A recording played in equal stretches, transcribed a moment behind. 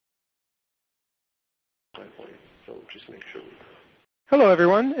my point. So just make sure. Hello,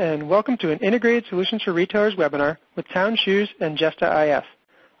 everyone, and welcome to an Integrated Solutions for Retailers webinar with Town Shoes and Jesta IF.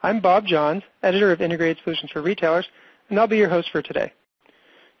 I'm Bob Johns, editor of Integrated Solutions for Retailers, and I'll be your host for today.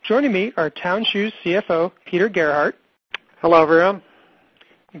 Joining me are Town Shoes CFO Peter Gerhardt. Hello, everyone.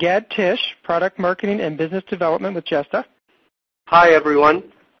 Gad Tisch, Product Marketing and Business Development with Jesta. Hi, everyone.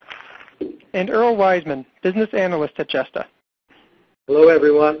 And Earl Wiseman, Business Analyst at Jesta. Hello,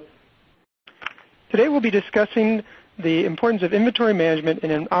 everyone. Today we'll be discussing the importance of inventory management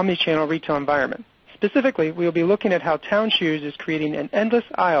in an omnichannel retail environment. Specifically, we will be looking at how Town Shoes is creating an endless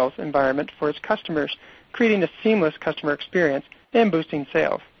aisles environment for its customers, creating a seamless customer experience and boosting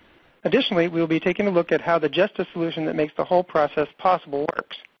sales. Additionally, we will be taking a look at how the Jesta solution that makes the whole process possible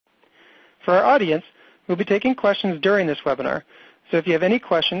works. For our audience, we'll be taking questions during this webinar, so if you have any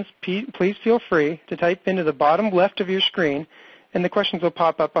questions, please feel free to type into the bottom left of your screen, and the questions will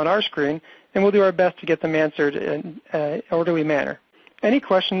pop up on our screen, and we'll do our best to get them answered in an orderly manner. Any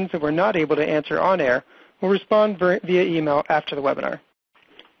questions that we're not able to answer on air, we'll respond via email after the webinar.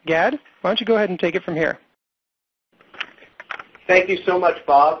 Gad, why don't you go ahead and take it from here? Thank you so much,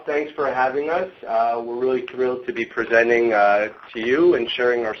 Bob. Thanks for having us. We're really thrilled to be presenting to you and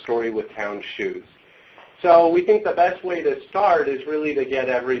sharing our story with Town Shoes. So we think the best way to start is really to get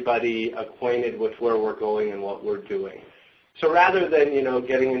everybody acquainted with where we're going and what we're doing. So rather than,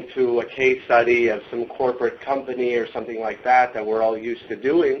 getting into a case study of some corporate company or something like that we're all used to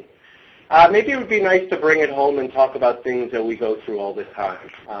doing, maybe it would be nice to bring it home and talk about things that we go through all the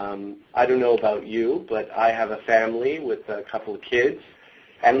time. I don't know about you, but I have a family with a couple of kids.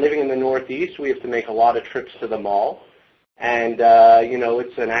 And living in the Northeast, we have to make a lot of trips to the mall. And,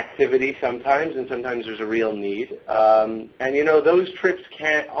 it's an activity sometimes, and sometimes there's a real need. Those trips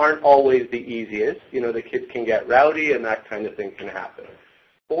aren't always the easiest. The kids can get rowdy, and that kind of thing can happen.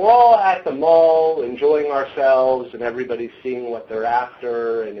 We're all at the mall enjoying ourselves, and everybody's seeing what they're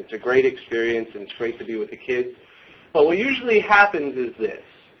after, and it's a great experience, and it's great to be with the kids. But what usually happens is this.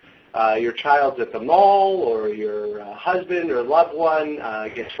 Your child's at the mall, or your husband or loved one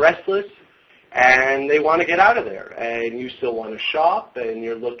gets restless, and they want to get out of there. And you still want to shop, and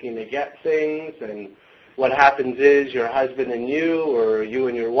you're looking to get things, and what happens is your husband and you, or you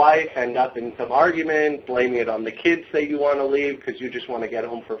and your wife, end up in some argument, blaming it on the kids that you want to leave because you just want to get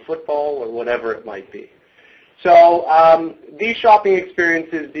home for football or whatever it might be. So these shopping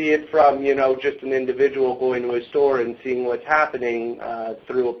experiences, be it from, just an individual going to a store and seeing what's happening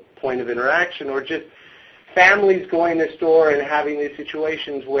through a point of interaction, or just families going to a store and having these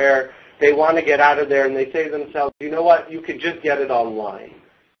situations where they want to get out of there and they say to themselves, you know what, you could just get it online.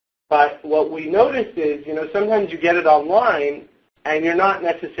 But what we noticed is, sometimes you get it online and you're not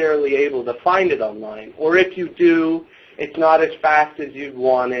necessarily able to find it online. Or if you do, it's not as fast as you'd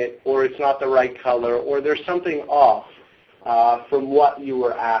want it, or it's not the right color, or there's something off from what you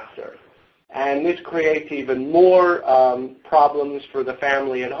were after. And this creates even more problems for the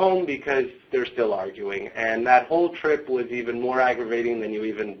family at home because they're still arguing. And that whole trip was even more aggravating than you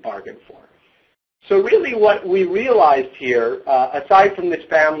even bargained for. So really what we realized here, aside from this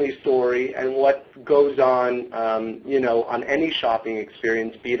family story and what goes on, on any shopping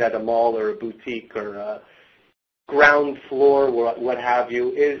experience, be it at a mall or a boutique or a ground floor, what have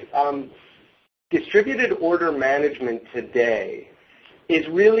you, is distributed order management today is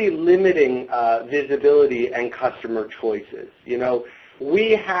really limiting visibility and customer choices.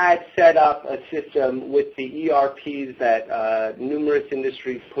 We had set up a system with the ERPs that numerous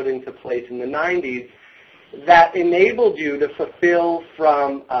industries put into place in the 90s that enabled you to fulfill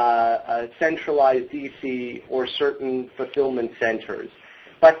from a centralized DC or certain fulfillment centers.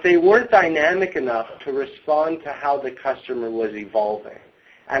 But they weren't dynamic enough to respond to how the customer was evolving.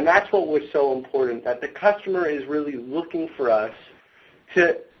 And that's what was so important, that the customer is really looking for us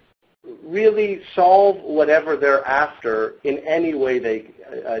to really solve whatever they're after in any way they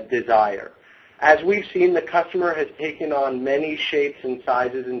desire. As we've seen, the customer has taken on many shapes and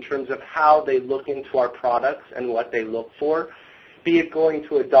sizes in terms of how they look into our products and what they look for, be it going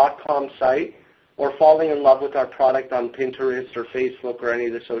to a .com site or falling in love with our product on Pinterest or Facebook or any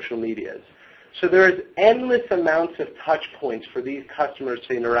of the social medias. So there's endless amounts of touch points for these customers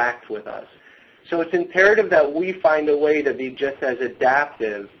to interact with us. So it's imperative that we find a way to be just as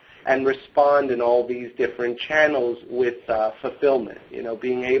adaptive and respond in all these different channels with fulfillment,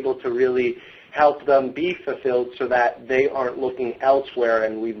 being able to really help them be fulfilled so that they aren't looking elsewhere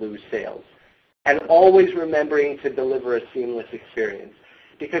and we lose sales. And always remembering to deliver a seamless experience.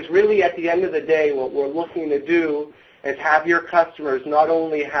 Because really at the end of the day, what we're looking to do is have your customers not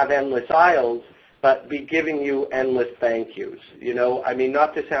only have endless aisles, but be giving you endless thank yous. You know, I mean,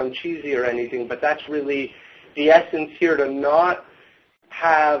 not to sound cheesy or anything, but that's really the essence here, to not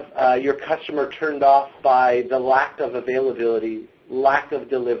have your customer turned off by the lack of availability, lack of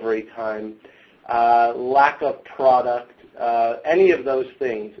delivery time, lack of product, any of those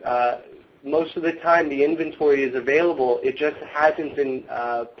things. Most of the time the inventory is available, it just hasn't been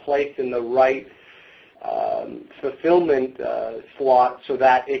placed in the right fulfillment slot so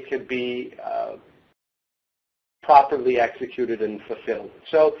that it could be properly executed and fulfilled.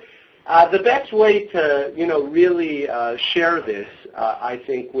 So the best way to, really share this, I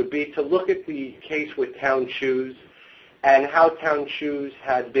think, would be to look at the case with Town Shoes and how Town Shoes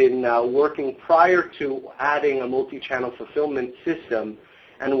had been working prior to adding a multi-channel fulfillment system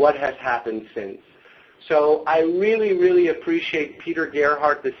and what has happened since. So I really, really appreciate Peter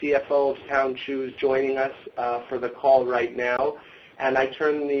Gerhardt, the CFO of Town Shoes, joining us for the call right now. And I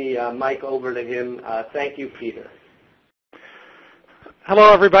turn the mic over to him. Thank you, Peter.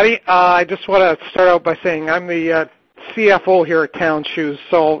 Hello, everybody. I just want to start out by saying I'm the CFO here at Town Shoes,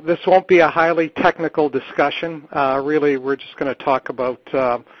 so this won't be a highly technical discussion. Really, we're just going to talk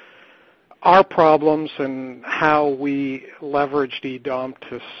about our problems and how we leveraged EDOM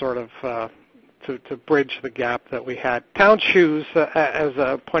to sort of to bridge the gap that we had. Town Shoes, as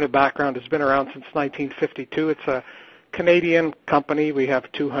a point of background, has been around since 1952. It's a Canadian company. We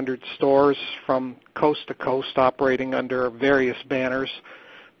have 200 stores from coast to coast operating under various banners,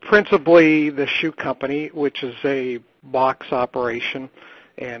 principally the Shoe Company, which is a box operation,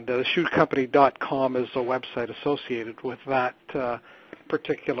 and shoecompany.com is the website associated with that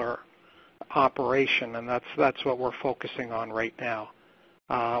particular operation, and that's what we're focusing on right now.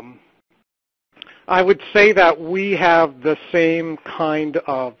 I would say that we have the same kind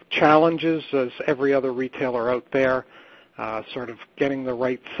of challenges as every other retailer out there, sort of getting the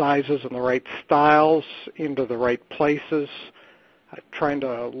right sizes and the right styles into the right places, trying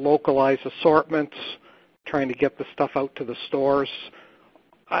to localize assortments, trying to get the stuff out to the stores.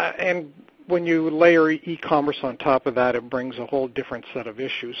 And when you layer e-commerce on top of that, it brings a whole different set of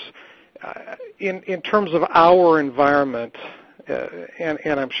issues. In terms of our environment,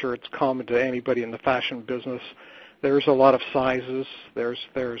 and I'm sure it's common to anybody in the fashion business, there's a lot of sizes, there's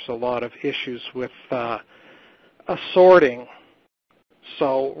a lot of issues with assorting.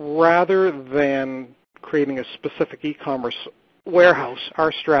 So rather than creating a specific e-commerce warehouse,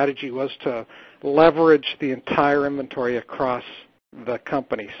 our strategy was to leverage the entire inventory across the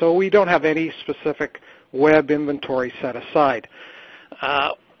company. So we don't have any specific web inventory set aside.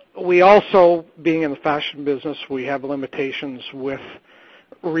 We also, being in the fashion business, we have limitations with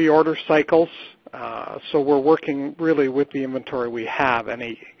reorder cycles. So we're working really with the inventory we have at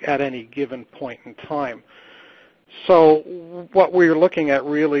any given point in time. So what we're looking at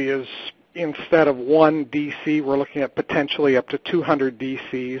really is, instead of one DC, we're looking at potentially up to 200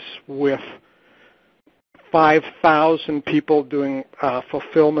 DCs with 5,000 people doing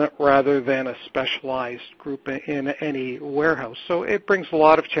fulfillment rather than a specialized group in any warehouse. So it brings a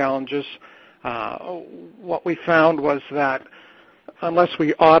lot of challenges. What we found was that unless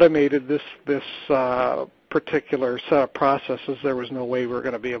we automated this particular set of processes, there was no way we were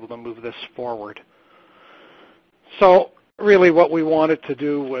going to be able to move this forward. So really what we wanted to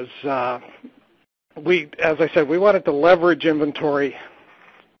do was, as I said, we wanted to leverage inventory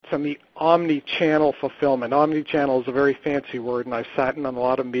to meet omni-channel fulfillment. Omni-channel is a very fancy word, and I've sat in on a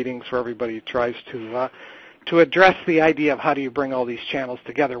lot of meetings where everybody tries to address the idea of how do you bring all these channels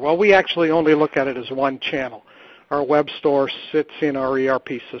together. Well, we actually only look at it as one channel. Our web store sits in our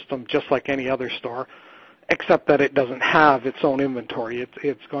ERP system just like any other store, except that it doesn't have its own inventory.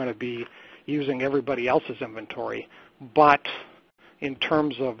 It's going to be using everybody else's inventory. But in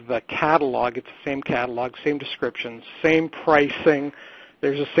terms of the catalog, it's the same catalog, same descriptions, same pricing.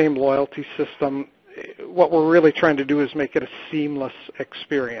 There's the same loyalty system. What we're really trying to do is make it a seamless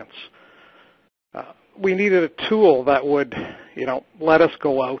experience. We needed a tool that would, let us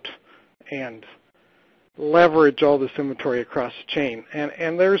go out and leverage all this inventory across the chain.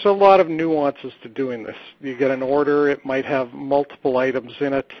 And there's a lot of nuances to doing this. You get an order, it might have multiple items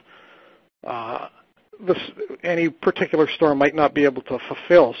in it. Any particular store might not be able to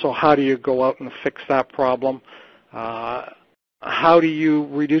fulfill, so how do you go out and fix that problem? How do you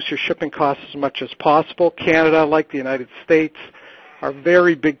reduce your shipping costs as much as possible? Canada, like the United States, are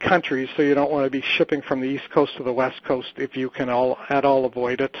very big countries, so you don't want to be shipping from the East Coast to the West Coast if you can at all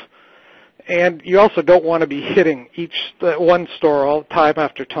avoid it. And you also don't want to be hitting one store all time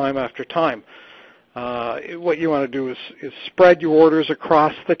after time after time. What you want to do is spread your orders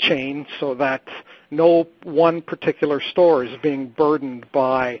across the chain so that no one particular store is being burdened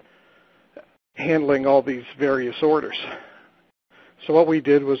by handling all these various orders. So what we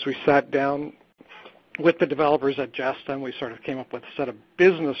did was we sat down with the developers at Jesta, and we sort of came up with a set of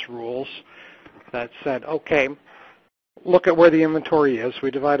business rules that said, okay, look at where the inventory is.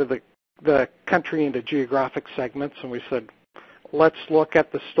 We divided the country into geographic segments, and we said, let's look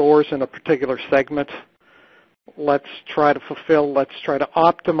at the stores in a particular segment. Let's try to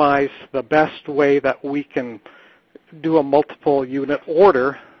optimize the best way that we can do a multiple unit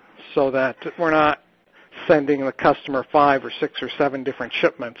order so that we're not sending the customer 5 or 6 or 7 different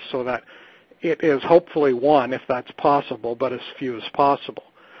shipments, so that it is hopefully one, if that's possible, but as few as possible.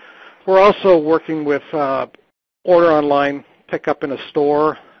 We're also working with order online, pick up in a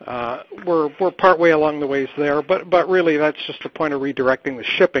store. We're partway along the ways there, but really that's just a point of redirecting the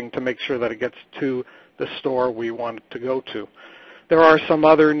shipping to make sure that it gets to the store we want it to go to. There are some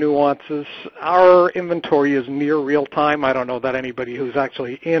other nuances. Our inventory is near real time. I don't know that anybody who's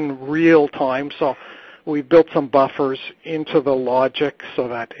actually in real time, so we built some buffers into the logic so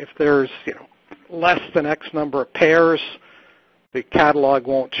that if there's less than X number of pairs, the catalog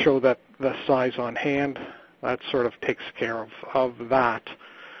won't show that the size on hand. That sort of takes care of that.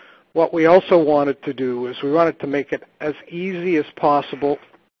 What we also wanted to do is we wanted to make it as easy as possible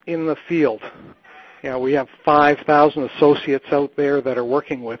in the field. We have 5,000 associates out there that are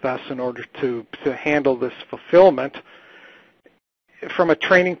working with us in order to handle this fulfillment. From a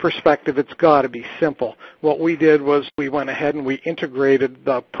training perspective, it's got to be simple. What we did was we went ahead and we integrated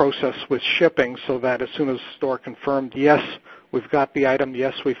the process with shipping so that as soon as the store confirmed, yes, we've got the item,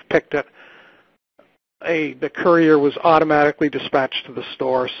 yes, we've picked it, the courier was automatically dispatched to the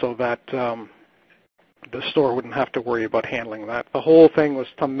store so that the store wouldn't have to worry about handling that. The whole thing was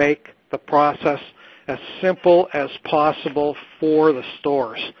to make the process as simple as possible for the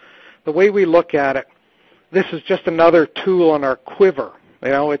stores. The way we look at it, this is just another tool on our quiver.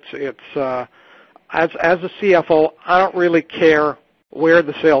 It's as a CFO, I don't really care where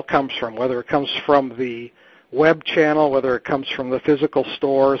the sale comes from, whether it comes from the web channel, whether it comes from the physical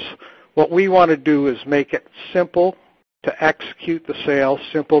stores. What we want to do is make it simple to execute the sale,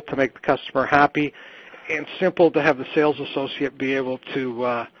 simple to make the customer happy, and simple to have the sales associate be able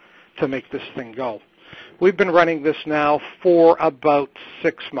to make this thing go. We've been running this now for about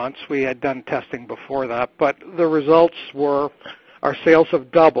 6 months. We had done testing before that, but the results were our sales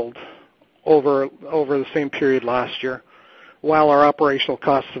have doubled over the same period last year, while our operational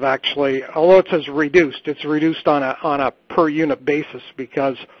costs have actually, although it says reduced, it's reduced on a per unit basis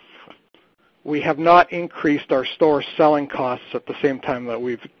because we have not increased our store selling costs at the same time that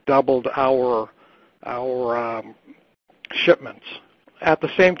we've doubled our shipments. At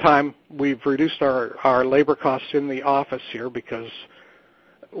the same time, we've reduced our labor costs in the office here because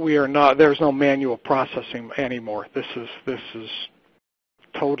there's no manual processing anymore. This is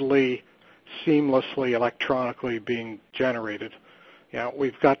totally seamlessly electronically being generated.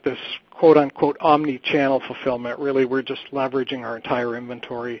 We've got this quote-unquote omnichannel fulfillment. Really, we're just leveraging our entire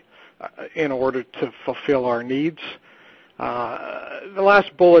inventory in order to fulfill our needs. The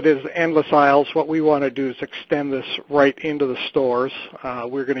last bullet is endless aisles. What we want to do is extend this right into the stores.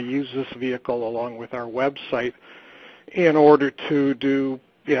 We're going to use this vehicle along with our website in order to do,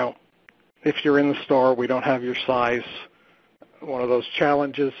 if you're in the store, we don't have your size, one of those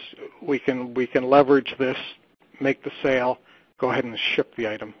challenges, we can leverage this, make the sale, go ahead and ship the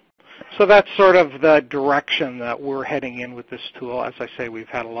item. So that's sort of the direction that we're heading in with this tool. As I say, we've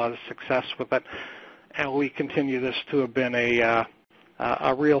had a lot of success with it, and we continue this to have been a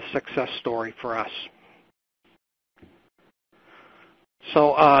real success story for us.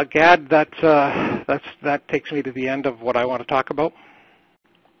 So, Gad, that takes me to the end of what I want to talk about.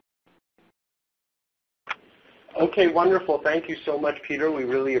 Okay, wonderful. Thank you so much, Peter. We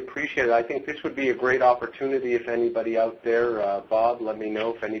really appreciate it. I think this would be a great opportunity if anybody out there, Bob, let me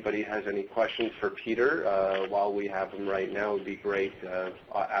know if anybody has any questions for Peter while we have him right now. It would be great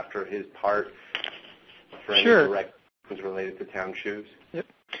after his part for any direct questions related to Town Shoes. Yep.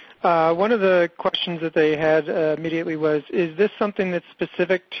 One of the questions that they had immediately was, is this something that's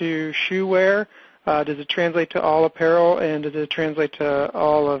specific to shoe wear? Does it translate to all apparel, and does it translate to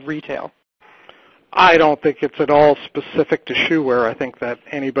all of retail? I don't think it's at all specific to shoe wear. I think that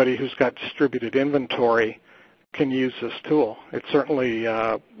anybody who's got distributed inventory can use this tool. It certainly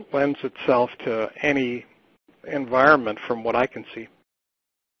lends itself to any environment from what I can see.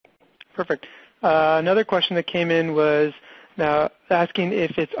 Perfect. Another question that came in was now asking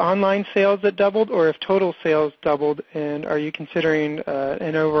if it's online sales that doubled or if total sales doubled, and are you considering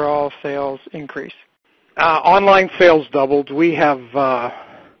an overall sales increase? Online sales doubled. We have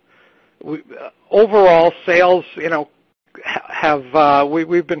overall sales,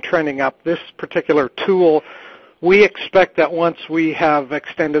 we've been trending up. This particular tool, we expect that once we have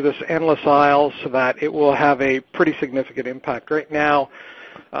extended this endless aisles, that it will have a pretty significant impact. Right now,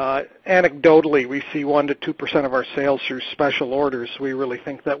 anecdotally, we see 1 to 2% of our sales through special orders. We really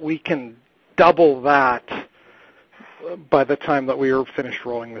think that we can double that by the time that we are finished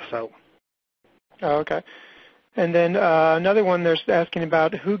rolling this out. Oh, okay. And then another one, they're asking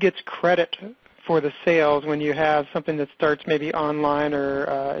about who gets credit for the sales when you have something that starts maybe online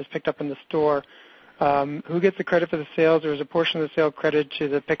or is picked up in the store. Who gets the credit for the sales, or is a portion of the sale credited to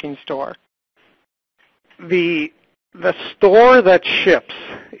the picking store? The store that ships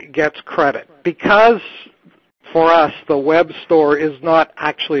gets credit. Because for us, the web store is not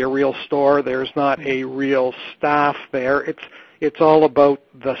actually a real store. There's not a real staff there. It's all about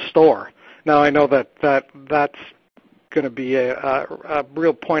the store. Now, I know that's going to be a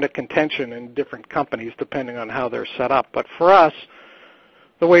real point of contention in different companies depending on how they're set up. But for us,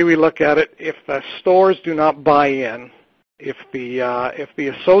 the way we look at it, if the stores do not buy in, if the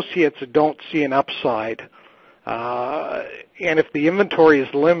associates don't see an upside, and if the inventory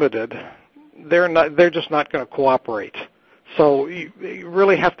is limited, they're just not going to cooperate. So you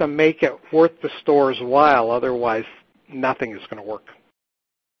really have to make it worth the store's while, otherwise nothing is going to work.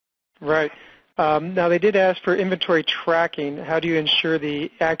 Right. Now, they did ask for inventory tracking. How do you ensure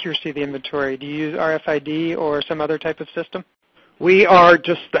the accuracy of the inventory? Do you use RFID or some other type of system? We are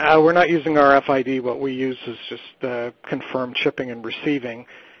just, we're not using RFID. What we use is just confirmed shipping and receiving.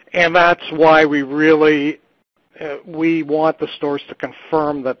 And that's why we really, we want the stores to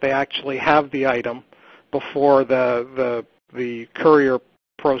confirm that they actually have the item before the courier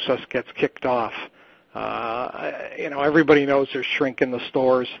process gets kicked off. Everybody knows there's shrink in the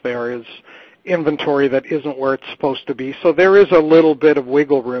stores. There is inventory that isn't where it's supposed to be. So there is a little bit of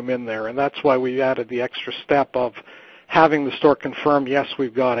wiggle room in there, and that's why we added the extra step of having the store confirm, yes,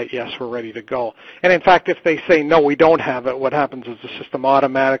 we've got it, yes, we're ready to go. And in fact, if they say, no, we don't have it, what happens is the system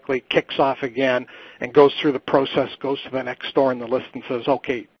automatically kicks off again and goes through the process, goes to the next store in the list and says,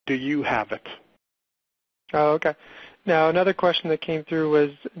 okay, do you have it? Oh, okay. Now, another question that came through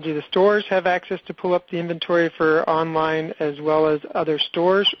was, do the stores have access to pull up the inventory for online as well as other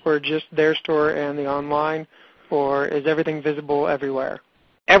stores, or just their store and the online, or is everything visible everywhere?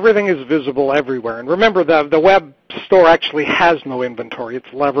 Everything is visible everywhere. And remember, the web store actually has no inventory. It's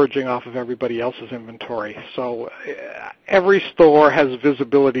leveraging off of everybody else's inventory. So every store has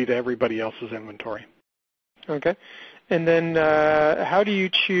visibility to everybody else's inventory. Okay. And then how do you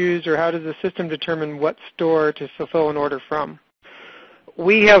choose, or how does the system determine what store to fulfill an order from?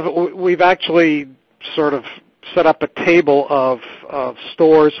 We've actually sort of set up a table of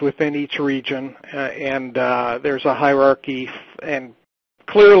stores within each region, and there's a hierarchy, and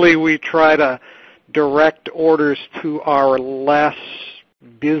clearly we try to direct orders to our less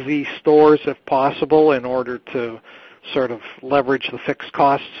busy stores if possible in order to sort of leverage the fixed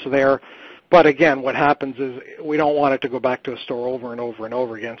costs there. But again, what happens is we don't want it to go back to a store over and over and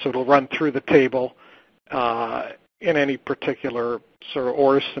over again. So it'll run through the table in any particular sort of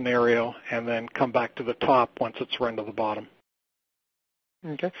order scenario and then come back to the top once it's run to the bottom.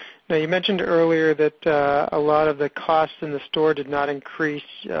 Okay. Now, you mentioned earlier that a lot of the costs in the store did not increase,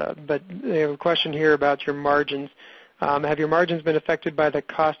 but they have a question here about your margins. Have your margins been affected by the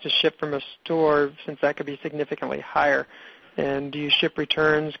cost to ship from a store, since that could be significantly higher? And do you ship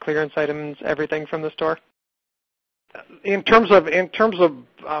returns, clearance items, everything from the store? In terms of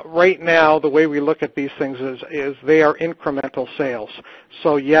right now, the way we look at these things is they are incremental sales.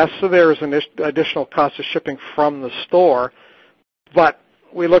 So yes, there is an additional cost of shipping from the store, but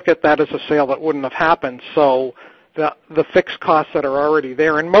we look at that as a sale that wouldn't have happened. So the fixed costs that are already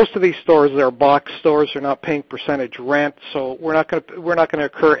there, and most of these stores, they're box stores, they're not paying percentage rent, so we're not going to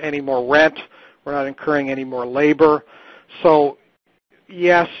incur any more rent. We're not incurring any more labor. So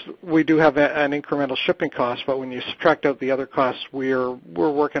yes, we do have an incremental shipping cost, but when you subtract out the other costs, we're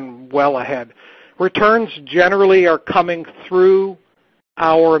working well ahead. Returns generally are coming through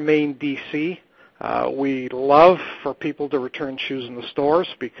our main DC. We love for people to return shoes in the stores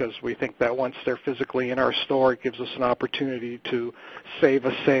because we think that once they're physically in our store, it gives us an opportunity to save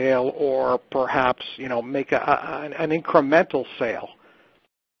a sale or perhaps, make an incremental sale.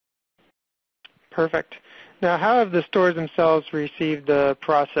 Perfect. Now, how have the stores themselves received the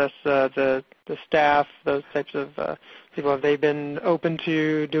process, the staff, those types of people? Have they been open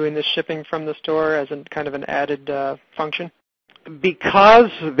to doing the shipping from the store as kind of an added function? Because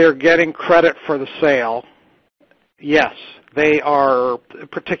they're getting credit for the sale, yes. They are,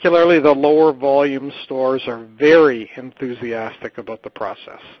 particularly the lower volume stores, are very enthusiastic about the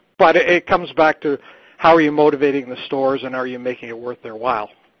process. But it comes back to how are you motivating the stores, and are you making it worth their while?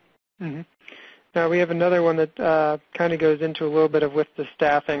 Mm-hmm. Now we have another one that kind of goes into a little bit of with the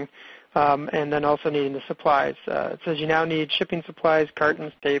staffing and then also needing the supplies. It says you now need shipping supplies,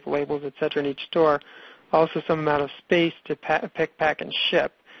 cartons, tape, labels, etc. in each store, also some amount of space to pick, pack, and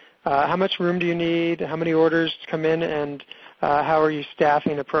ship. How much room do you need? How many orders come in, and how are you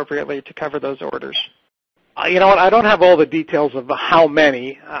staffing appropriately to cover those orders? You know what, I don't have all the details of how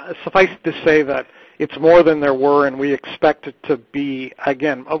many. Suffice to say that it's more than there were, and we expect it to be,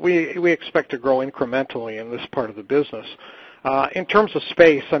 again, we expect to grow incrementally in this part of the business. In terms of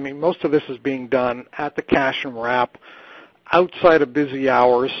space, I mean, most of this is being done at the cash and wrap, outside of busy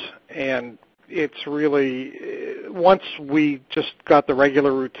hours, and it's really, once we just got the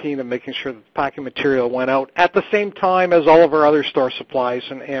regular routine of making sure that the packing material went out at the same time as all of our other store supplies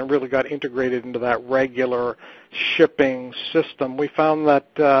and really got integrated into that regular shipping system, we found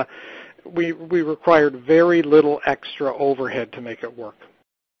that we required very little extra overhead to make it work.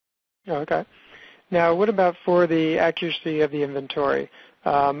 Okay. Now, what about for the accuracy of the inventory?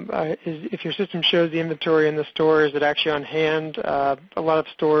 If your system shows the inventory in the store, is it actually on hand? A lot of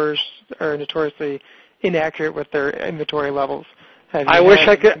stores are notoriously inaccurate with their inventory levels. I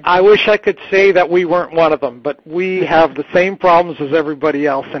wish I could say that we weren't one of them, but we have the same problems as everybody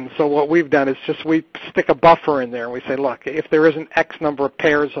else. And so what we've done is just we stick a buffer in there, and we say, look, if there isn't X number of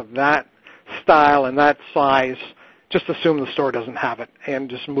pairs of that style and that size, just assume the store doesn't have it and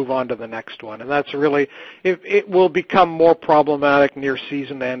just move on to the next one. And that's really, it will become more problematic near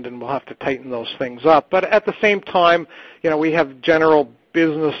season end, and we'll have to tighten those things up. But at the same time, you know, we have general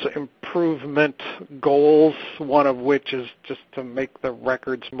business improvement goals, one of which is just to make the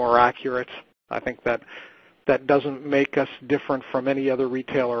records more accurate. I think that doesn't make us different from any other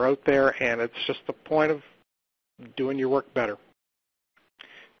retailer out there, and it's just the point of doing your work better.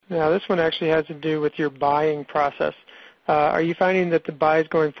 Now, this one actually has to do with your buying process. Are you finding that the buys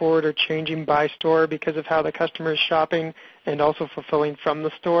going forward are changing by store because of how the customer is shopping and also fulfilling from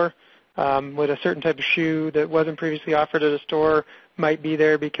the store? Would a certain type of shoe that wasn't previously offered at a store might be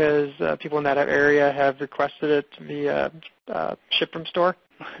there because people in that area have requested it to be shipped from store?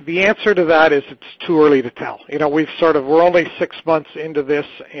 The answer to that is it's too early to tell. You know, we're only 6 months into this,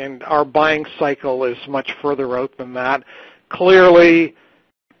 and our buying cycle is much further out than that. Clearly,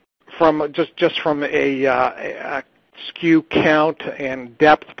 from just from a SKU count and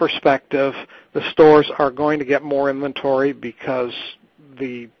depth perspective, the stores are going to get more inventory because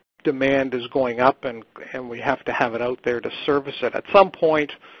the demand is going up, and we have to have it out there to service it. At some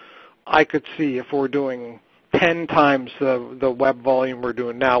point, I could see if we're doing 10 times the web volume we're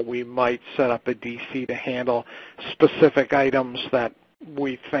doing now, we might set up a DC to handle specific items that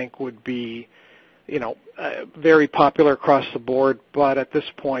we think would be, you know, very popular across the board, but at this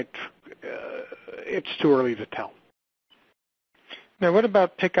point, it's too early to tell. Now, what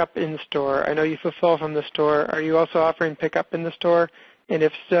about pickup in store? I know you fulfill from the store. Are you also offering pickup in the store? And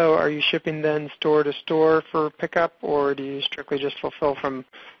if so, are you shipping then store to store for pickup, or do you strictly just fulfill from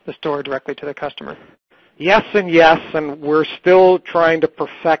the store directly to the customer? Yes and yes, and we're still trying to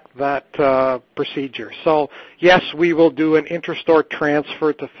perfect that procedure. So, yes, we will do an interstore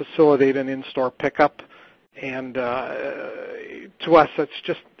transfer to facilitate an in-store pickup, and to us,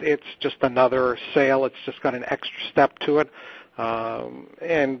 it's just another sale. It's just got an extra step to it,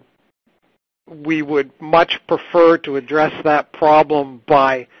 and we would much prefer to address that problem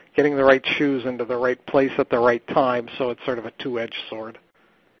by getting the right shoes into the right place at the right time. So it's sort of a two-edged sword.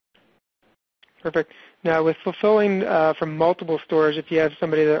 Perfect. Now, with fulfilling from multiple stores, if you have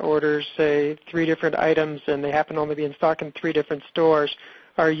somebody that orders, say, 3 different items and they happen to only be in stock in 3 different stores,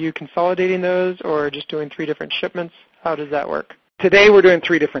 are you consolidating those or just doing 3 different shipments? How does that work? Today we're doing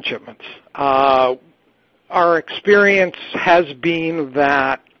 3 different shipments. Our experience has been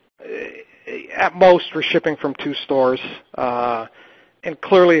that at most we're shipping from 2 stores. And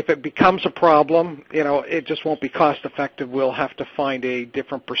clearly if it becomes a problem, you know, it just won't be cost effective. We'll have to find a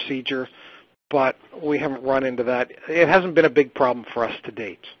different procedure. But we haven't run into that. It hasn't been a big problem for us to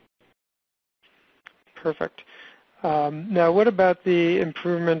date. Perfect. Now, what about the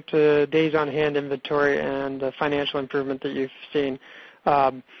improvement to days on hand inventory and the financial improvement that you've seen?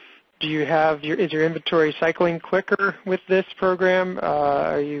 Is your inventory cycling quicker with this program?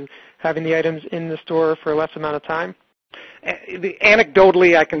 Are you having the items in the store for a less amount of time?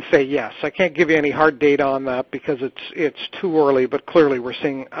 Anecdotally, I can say yes. I can't give you any hard data on that because it's too early, but clearly we're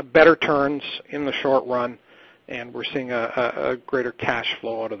seeing better turns in the short run, and we're seeing a greater cash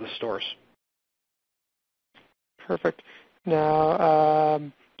flow out of the stores. Perfect. Now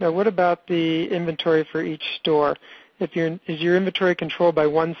what about the inventory for each store? is your inventory controlled by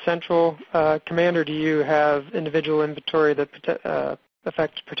one central command, or do you have individual inventory that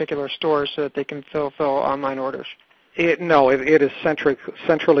affects particular stores so that they can fulfill online orders? No, it is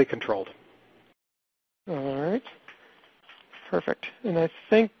centrally controlled. All right. Perfect. And I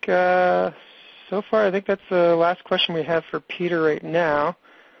think so far, I think that's the last question we have for Peter right now.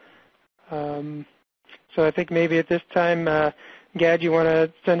 So I think maybe at this time, Gad, you want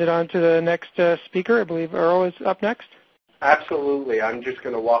to send it on to the next speaker? I believe Earl is up next. Absolutely. I'm just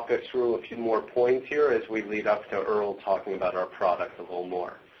going to walk us through a few more points here as we lead up to Earl talking about our product a little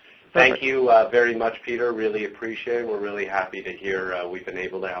more. Perfect. Thank you very much, Peter. Really appreciate it. We're really happy to hear we've been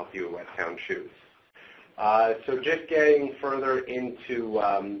able to help you at Town Shoes. So just getting further into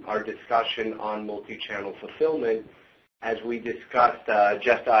our discussion on multi-channel fulfillment, as we discussed,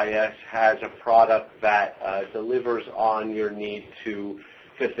 Jesta IS has a product that delivers on your need to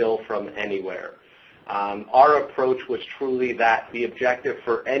fulfill from anywhere. Our approach was truly that the objective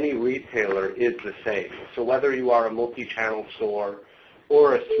for any retailer is the same. So whether you are a multi-channel store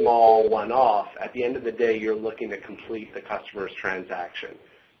or a small one-off, at the end of the day, you're looking to complete the customer's transaction.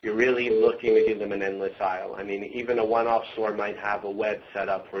 You're really looking to give them an endless aisle. I mean, even a one-off store might have a web set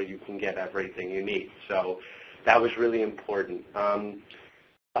up where you can get everything you need. So that was really important.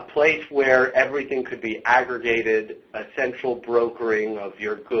 A place where everything could be aggregated, a central brokering of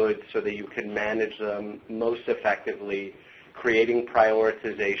your goods so that you can manage them most effectively, creating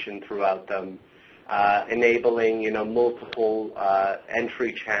prioritization throughout them, enabling multiple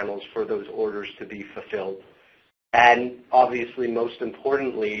entry channels for those orders to be fulfilled. And obviously, most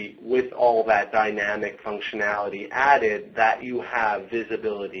importantly, with all that dynamic functionality added, that you have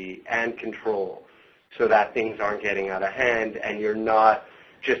visibility and control so that things aren't getting out of hand and you're not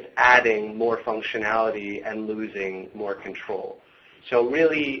just adding more functionality and losing more control. So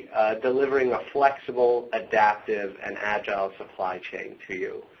really delivering a flexible, adaptive, and agile supply chain to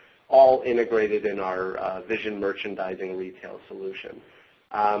you, all integrated in our Vision Merchandising Retail solution.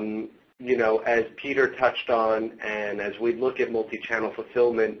 As Peter touched on, and as we look at multi-channel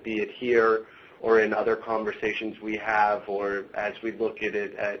fulfillment, be it here or in other conversations we have, or as we look at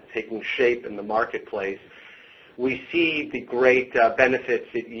it taking shape in the marketplace, we see the great benefits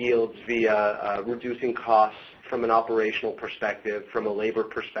it yields via reducing costs from an operational perspective, from a labor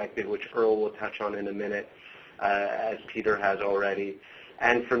perspective, which Earl will touch on in a minute, as Peter has already,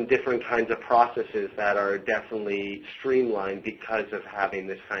 and from different kinds of processes that are definitely streamlined because of having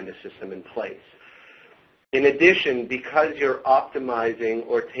this kind of system in place. In addition, because you're optimizing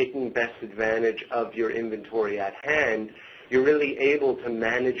or taking best advantage of your inventory at hand, you're really able to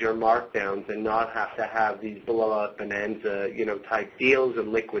manage your markdowns and not have to have these blow-up bonanza, type deals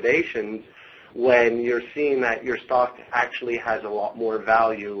and liquidations when you're seeing that your stock actually has a lot more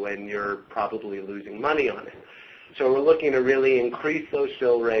value and you're probably losing money on it. So we're looking to really increase those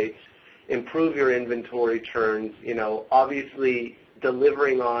fill rates, improve your inventory turns, obviously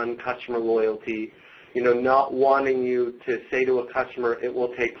delivering on customer loyalty, not wanting you to say to a customer, it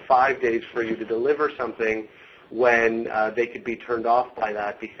will take 5 days for you to deliver something when they could be turned off by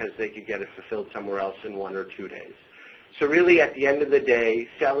that because they could get it fulfilled somewhere else in 1 or 2 days. So really at the end of the day,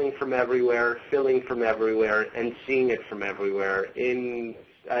 selling from everywhere, filling from everywhere, and seeing it from everywhere in,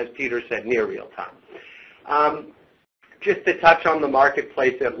 as Peter said, near real time. Just to touch on the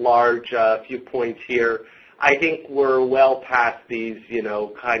marketplace at large, a few points here. I think we're well past these,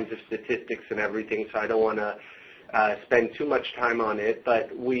 kinds of statistics and everything, so I don't want to spend too much time on it,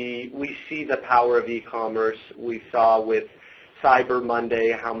 but we see the power of e-commerce. We saw with Cyber Monday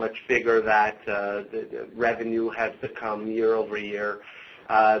how much bigger that the revenue has become year over year,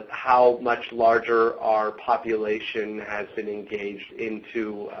 how much larger our population has been engaged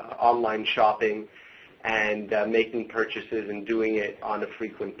into online shopping and making purchases and doing it on a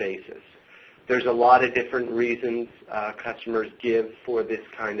frequent basis. There's a lot of different reasons customers give for this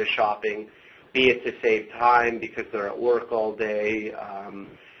kind of shopping, be it to save time because they're at work all day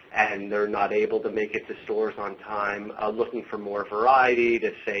and they're not able to make it to stores on time, looking for more variety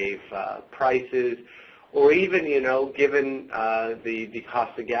to save prices, or even, given the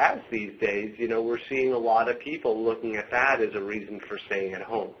cost of gas these days, we're seeing a lot of people looking at that as a reason for staying at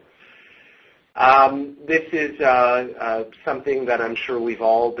home. This is something that I'm sure we've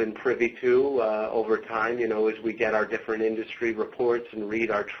all been privy to over time. As we get our different industry reports and read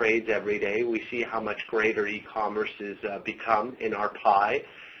our trades every day, we see how much greater e-commerce has become in our pie.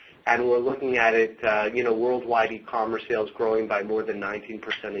 And we're looking at it, worldwide e-commerce sales growing by more than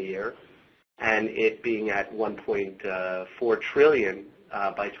 19% a year, and it being at $1.4 trillion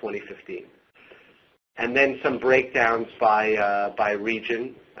by 2015. and then some breakdowns by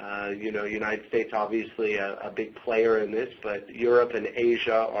region. United States obviously a big player in this, but Europe and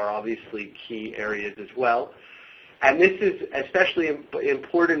Asia are obviously key areas as well. And this is especially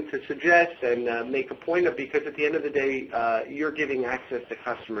important to suggest and make a point of, because at the end of the day, you're giving access to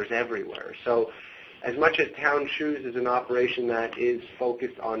customers everywhere. So as much as Town Shoes is an operation that is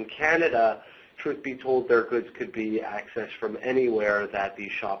focused on Canada, truth be told, their goods could be accessed from anywhere that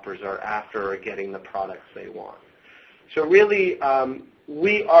these shoppers are after or getting the products they want. So really,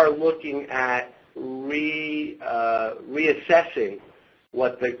 we are looking at reassessing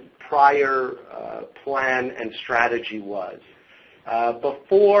what the prior plan and strategy was.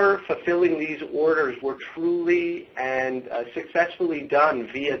 Before, fulfilling these orders were truly and successfully done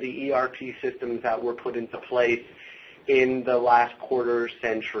via the ERP systems that were put into place in the last quarter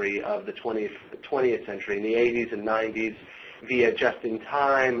century of the 20th century, in the 80s and 90s, via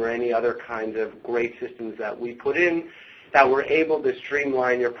just-in-time or any other kinds of great systems that we put in that were able to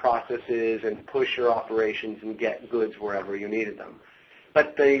streamline your processes and push your operations and get goods wherever you needed them.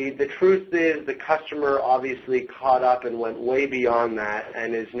 But the truth is the customer obviously caught up and went way beyond that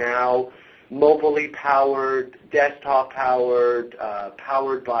and is now mobilely powered, desktop powered,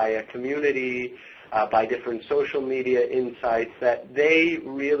 powered by a community, by different social media insights, that they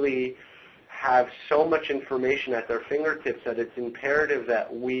really have so much information at their fingertips that it's imperative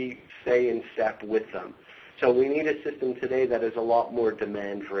that we stay in step with them. So we need a system today that is a lot more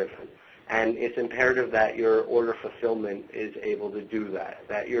demand-driven. And it's imperative that your order fulfillment is able to do that,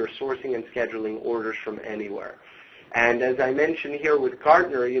 that you're sourcing and scheduling orders from anywhere. And as I mentioned here with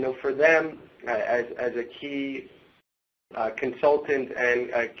Gartner, for them, as a key consultant and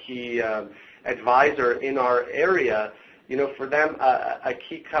a key advisor in our area, for them, a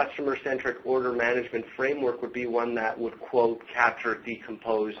key customer-centric order management framework would be one that would, quote, capture,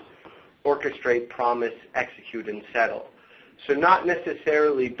 decompose, orchestrate, promise, execute, and settle. So not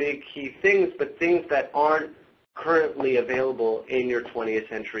necessarily big key things, but things that aren't currently available in your 20th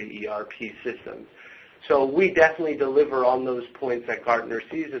century ERP systems. So we definitely deliver on those points that Gartner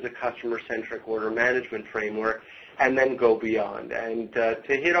sees as a customer-centric order management framework, and then go beyond. And to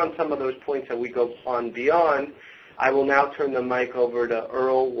hit on some of those points that we go on beyond, I will now turn the mic over to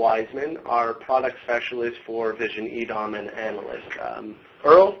Earl Wiseman, our product specialist for Vision EDOM and Analyst.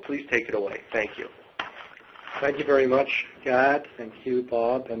 Earl, please take it away. Thank you. Thank you very much, Gad. Thank you,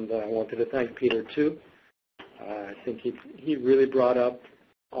 Bob. And I wanted to thank Peter, too. I think he really brought up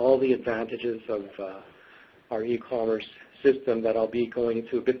all the advantages of our e-commerce system that I'll be going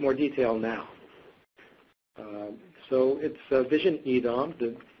into a bit more detail now. So it's Vision EDOM,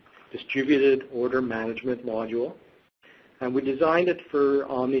 the Distributed Order Management Module. And we designed it for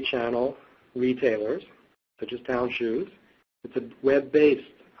omnichannel retailers, such as Town Shoes. It's a web-based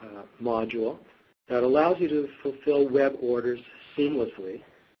module that allows you to fulfill web orders seamlessly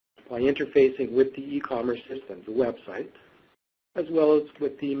by interfacing with the e-commerce system, the website, as well as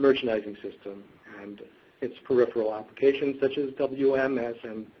with the merchandising system and its peripheral applications such as WMS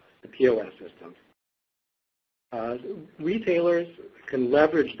and the POS system. Retailers can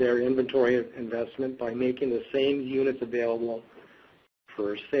leverage their inventory investment by making the same units available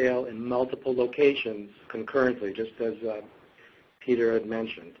for sale in multiple locations concurrently, just as Peter had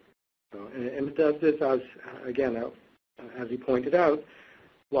mentioned. And it does this, as he pointed out,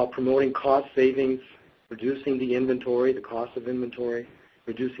 while promoting cost savings, reducing the inventory, the cost of inventory,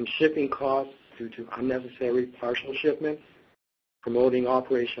 reducing shipping costs due to unnecessary partial shipments, promoting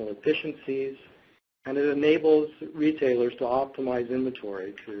operational efficiencies, and it enables retailers to optimize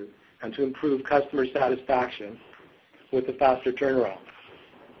inventory and to improve customer satisfaction with a faster turnaround.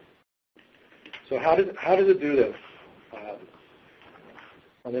 So how does it do this?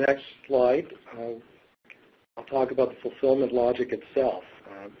 On the next slide, I'll talk about the fulfillment logic itself.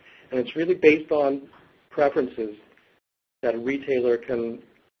 And it's really based on preferences that a retailer can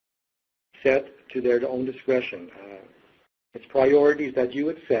set to their own discretion. It's priorities that you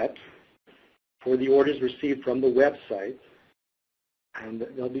would set for the orders received from the website, and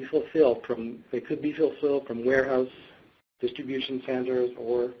they'll be fulfilled they could be fulfilled from warehouse, distribution centers,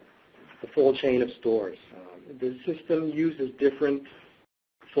 or the full chain of stores. The system uses different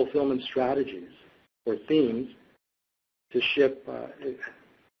fulfillment strategies or themes to ship. It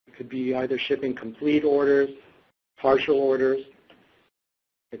could be either shipping complete orders, partial orders.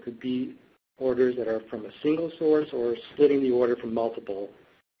 It could be orders that are from a single source or splitting the order from multiple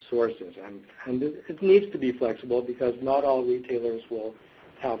sources. And it needs to be flexible because not all retailers will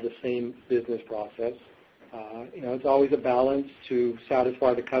have the same business process. It's always a balance to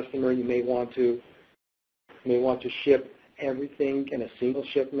satisfy the customer. You may want to ship everything in a single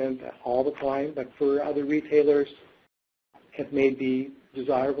shipment all the time, but for other retailers, it may be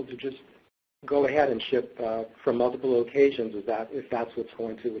desirable to just go ahead and ship from multiple locations if that's what's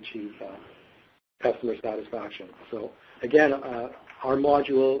going to achieve customer satisfaction. So again, our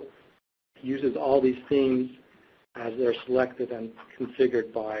module uses all these themes as they're selected and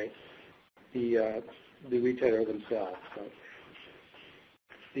configured by the retailer themselves. So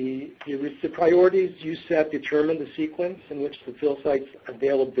the priorities you set determine the sequence in which the fill site's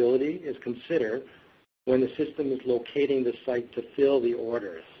availability is considered when the system is locating the site to fill the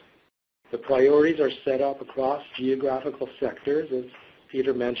orders. The priorities are set up across geographical sectors, as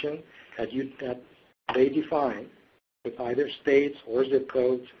Peter mentioned, that they define with either states or zip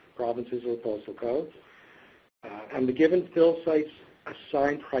codes, provinces or postal codes. And the given fill site's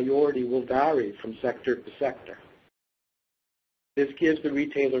assigned priority will vary from sector to sector. This gives the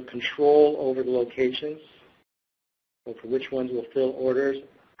retailer control over the locations, over which ones will fill orders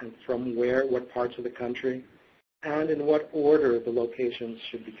and from where, what parts of the country, and in what order the locations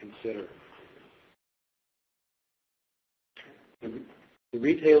should be considered. The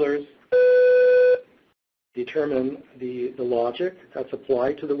retailers determine the logic that's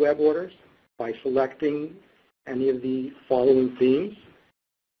applied to the web orders by selecting any of the following themes.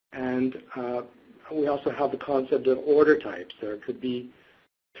 And we also have the concept of order types. There could be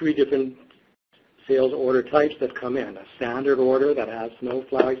 3 different sales order types that come in. A standard order that has no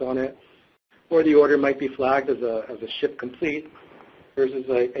flags on it, or the order might be flagged as a ship complete versus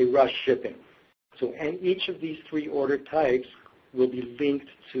a rush shipping. So each of these 3 order types will be linked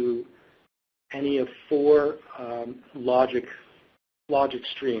to any of 4 logic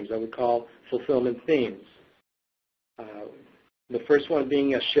streams that we call fulfillment themes. The first one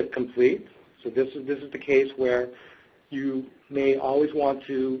being a ship complete. So this is the case where you may always want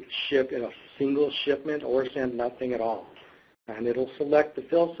to ship in a single shipment or send nothing at all. And it'll select the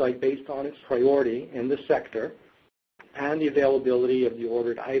fill site based on its priority in the sector and the availability of the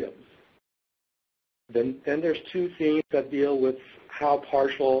ordered items. Then there's 2 themes that deal with how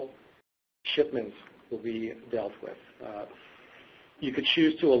partial shipments will be dealt with. You could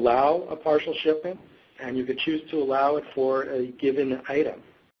choose to allow a partial shipment, and you could choose to allow it for a given item,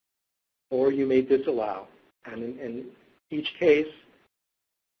 or you may disallow. And in each case,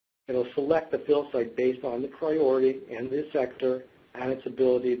 it'll select the fill site based on the priority in this sector and its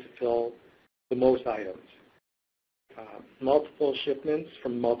ability to fill the most items. Multiple shipments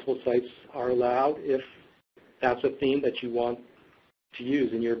from multiple sites are allowed if that's a theme that you want to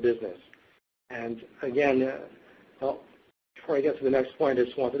use in your business. And again, before I get to the next point, I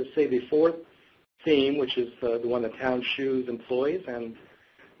just wanted to say the 4th theme, which is the one that Town Shoes employs, and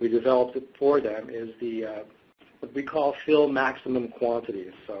we developed it for them, is what we call fill maximum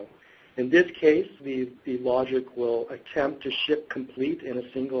quantities. So in this case, the logic will attempt to ship complete in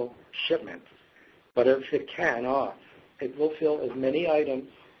a single shipment. But if it cannot, it will fill as many items,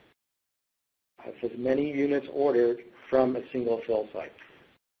 as many units ordered from a single fill site.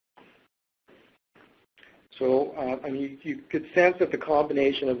 So you could sense that the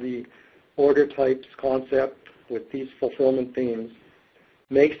combination of the order types concept with these fulfillment themes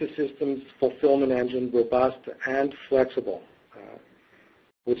makes the system's fulfillment engine robust and flexible.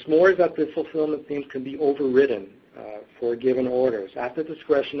 What's more is that the fulfillment themes can be overridden for given orders at the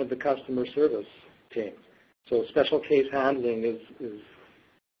discretion of the customer service team. So special case handling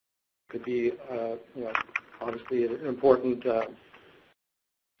could be obviously an important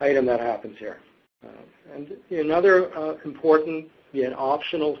item that happens here. And another important yet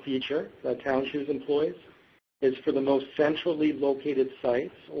optional feature that Town Shoes employs is for the most centrally located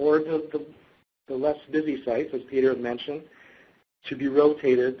sites, or the less busy sites, as Peter had mentioned, to be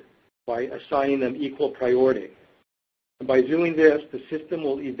rotated by assigning them equal priority. And by doing this, the system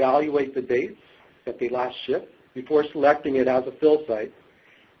will evaluate the dates that they last shipped before selecting it as a fill site,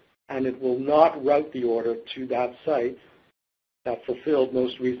 and it will not route the order to that site that fulfilled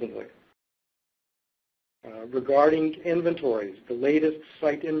most recently. Regarding inventories, the latest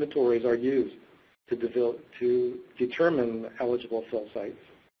site inventories are used to determine eligible fill sites.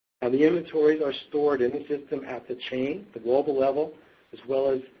 And the inventories are stored in the system at the chain, the global level, as well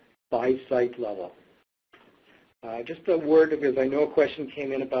as by site level. Just a word, because I know a question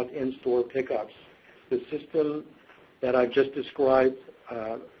came in about in-store pickups. The system that I've just described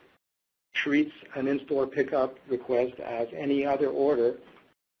treats an in-store pickup request as any other order,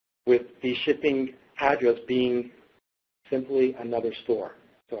 with the shipping address being simply another store.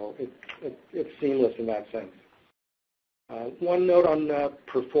 So it's seamless in that sense. One note on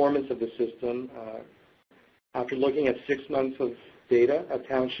performance of the system. After looking at 6 months of data at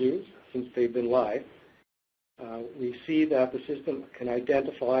Town Shoes since they've been live, we see that the system can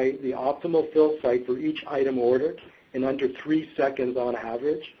identify the optimal fill site for each item ordered in under 3 seconds on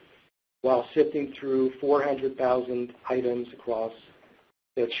average, while sifting through 400,000 items across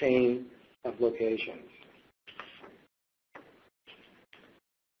the chain of locations.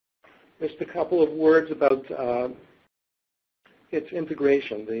 Just a couple of words about its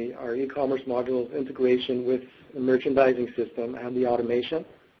integration, our e-commerce module's integration with the merchandising system and the automation.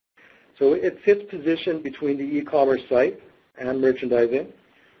 So it sits positioned between the e-commerce site and merchandising.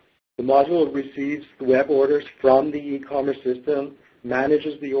 The module receives the web orders from the e-commerce system,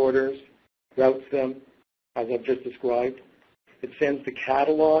 manages the orders, routes them, as I've just described. It sends the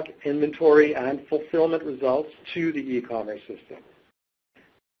catalog, inventory, and fulfillment results to the e-commerce system.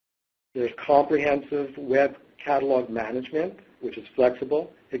 There's comprehensive web catalog management, which is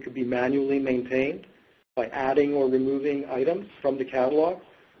flexible. It could be manually maintained by adding or removing items from the catalog,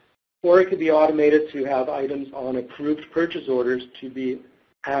 or it could be automated to have items on approved purchase orders to be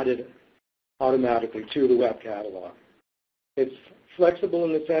added automatically to the web catalog. It's flexible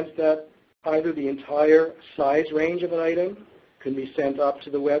in the sense that either the entire size range of an item can be sent up to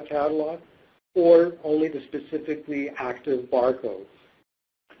the web catalog, or only the specifically active barcodes.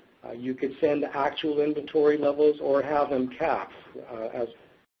 You could send actual inventory levels or have them capped, as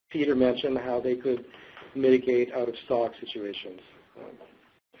Peter mentioned, how they could mitigate out-of-stock situations.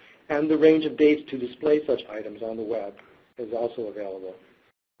 And the range of dates to display such items on the web is also available.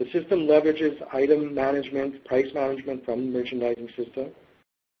 The system leverages item management, price management from the merchandising system.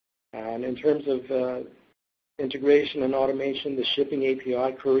 And in terms of integration and automation, the shipping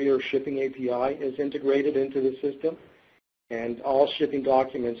API, courier shipping API, is integrated into the system. And all shipping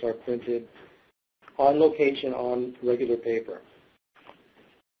documents are printed on location on regular paper.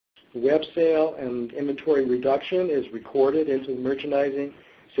 Web sale and inventory reduction is recorded into the merchandising,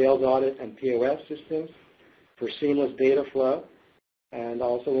 sales audit, and POS systems for seamless data flow, and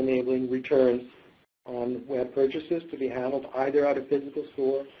also enabling returns on web purchases to be handled either at a physical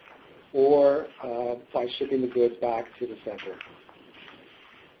store or by shipping the goods back to the center.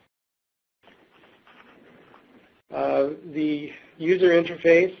 The user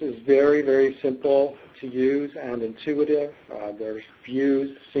interface is very, very simple to use and intuitive. There's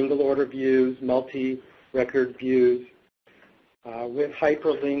views, single order views, multi-record views, with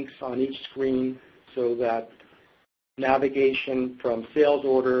hyperlinks on each screen so that navigation from sales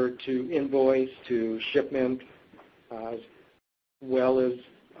order to invoice to shipment, as well as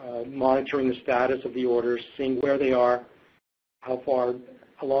monitoring the status of the orders, seeing where they are, how far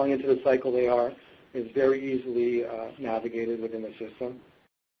along into the cycle they are, is very easily navigated within the system.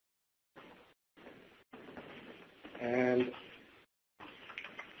 And in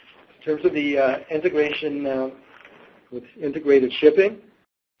terms of the integration with integrated shipping,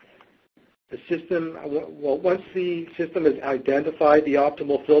 the system, well, once the system has identified the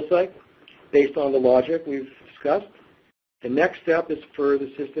optimal fill site based on the logic we've discussed, the next step is for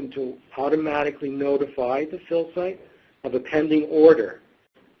the system to automatically notify the fill site of a pending order.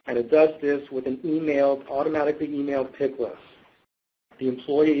 And it does this with an automatically emailed pick list. The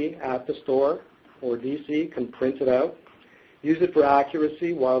employee at the store or DC can print it out, use it for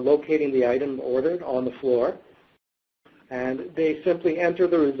accuracy while locating the item ordered on the floor, and they simply enter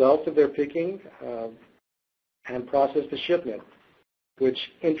the results of their picking and process the shipment,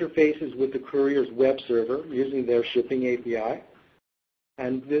 which interfaces with the courier's web server using their shipping API.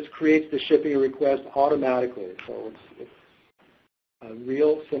 And this creates the shipping request automatically. So it's a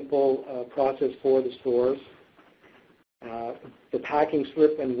real simple process for the stores. The packing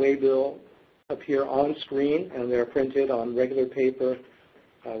slip and waybill appear on screen, and they're printed on regular paper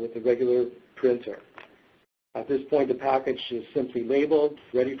with a regular printer. At this point, the package is simply labeled,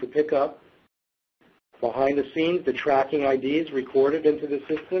 ready for pickup. Behind the scenes, the tracking ID is recorded into the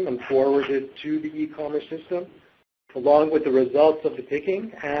system and forwarded to the e-commerce system, along with the results of the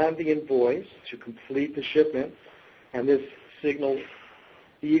picking and the invoice to complete the shipment. And this signals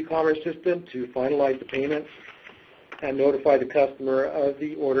the e-commerce system to finalize the payment and notify the customer of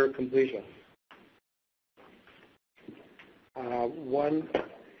the order completion.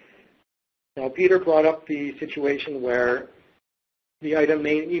 Now, Peter brought up the situation where the item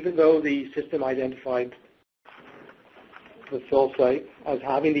may, even though the system identified the fill site as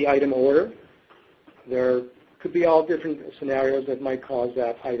having the item order, there could be all different scenarios that might cause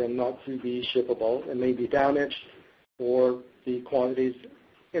that item not to be shippable. It may be damaged, or the quantities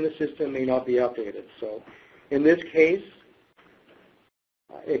in the system may not be updated. So in this case,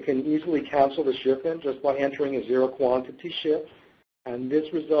 it can easily cancel the shipment just by entering a zero quantity ship, and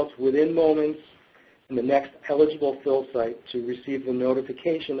this results within moments in the next eligible fill site to receive the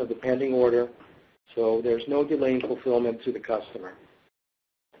notification of the pending order So there's no delay in fulfillment to the customer.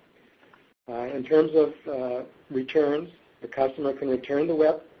 In terms of returns, the customer can return the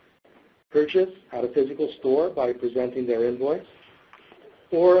web purchase at a physical store by presenting their invoice,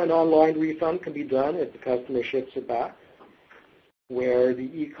 or an online refund can be done if the customer ships it back, where the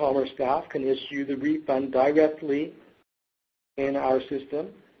e-commerce staff can issue the refund directly in our system,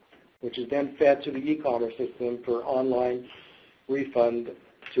 which is then fed to the e-commerce system for online refund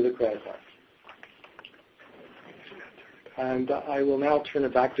to the credit card. And I will now turn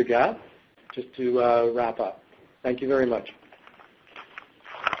it back to Gab just to wrap up. Thank you very much.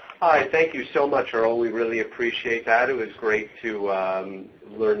 Hi, thank you so much, Earl. We really appreciate that. It was great to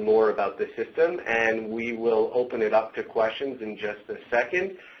learn more about the system, and we will open it up to questions in just a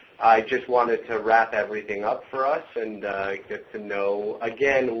second. I just wanted to wrap everything up for us and get to know,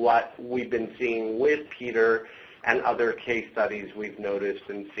 again, what we've been seeing with Peter and other case studies we've noticed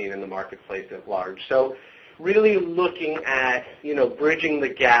and seen in the marketplace at large. So really looking at, bridging the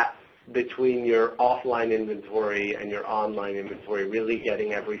gap between your offline inventory and your online inventory, really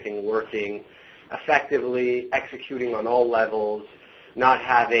getting everything working effectively, executing on all levels, not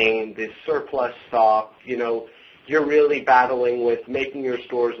having this surplus stock. You're really battling with making your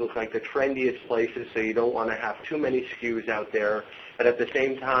stores look like the trendiest places, so you don't want to have too many SKUs out there. But at the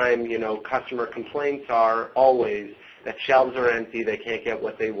same time, customer complaints are always that shelves are empty, they can't get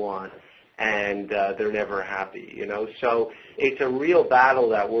what they want, and they're never happy, So it's a real battle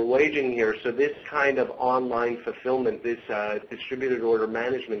that we're waging here. So this kind of online fulfillment, this distributed order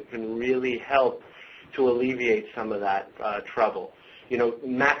management can really help to alleviate some of that trouble.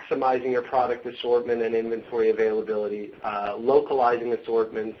 Maximizing your product assortment and inventory availability, localizing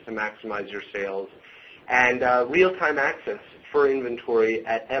assortments to maximize your sales, and real-time access for inventory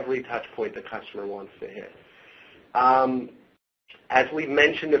at every touch point the customer wants to hit. As we've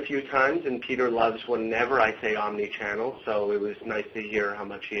mentioned a few times, and Peter loves whenever I say omnichannel, so it was nice to hear how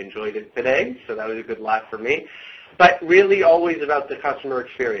much he enjoyed it today, so that was a good laugh for me. But really always about the customer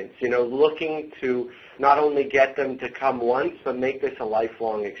experience, looking to not only get them to come once, but make this a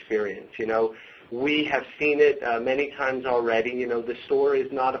lifelong experience. We have seen it many times already. The store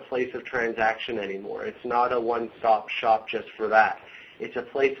is not a place of transaction anymore. It's not a one-stop shop just for that. It's a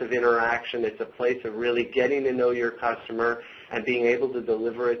place of interaction. It's a place of really getting to know your customer and being able to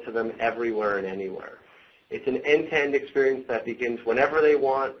deliver it to them everywhere and anywhere. It's an end-to-end experience that begins whenever they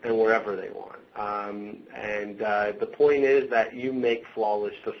want and wherever they want. The point is that you make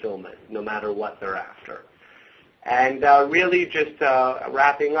flawless fulfillment, no matter what they're after. And really just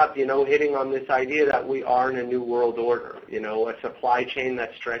wrapping up, hitting on this idea that we are in a new world order, a supply chain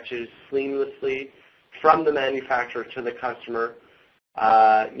that stretches seamlessly from the manufacturer to the customer.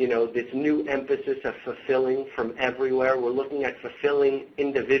 This new emphasis of fulfilling from everywhere. We're looking at fulfilling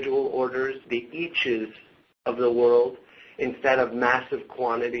individual orders, the eaches of the world, instead of massive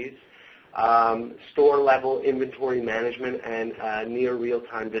quantities. Store-level inventory management and near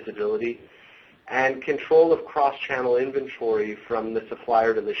real-time visibility, and control of cross-channel inventory from the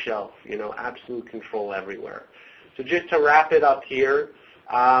supplier to the shelf, absolute control everywhere. So just to wrap it up here,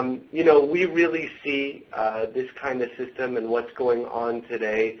 we really see this kind of system and what's going on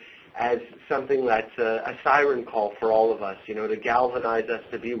today as something that's a siren call for all of us, to galvanize us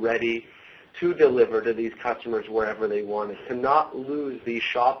to be ready to deliver to these customers wherever they want us, to not lose these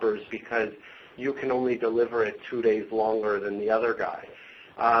shoppers because you can only deliver it 2 days longer than the other guy.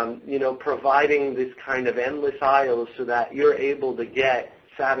 Providing this kind of endless aisles so that you're able to get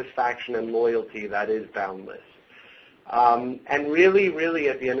satisfaction and loyalty that is boundless. And really,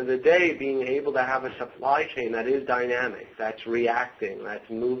 at the end of the day, being able to have a supply chain that is dynamic, that's reacting, that's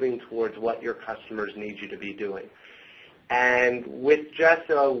moving towards what your customers need you to be doing. And with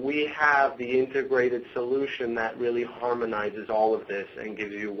Jesta, we have the integrated solution that really harmonizes all of this and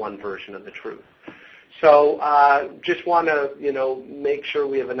gives you one version of the truth. So just want to, make sure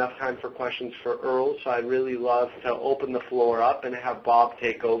we have enough time for questions for Earl. So I'd really love to open the floor up and have Bob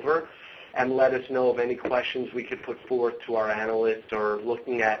take over and let us know of any questions we could put forth to our analysts or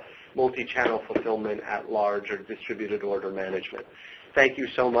looking at multi-channel fulfillment at large or distributed order management. Thank you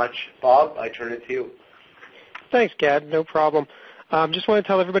so much. Bob, I turn it to you. Thanks, Gad. No problem. Just want to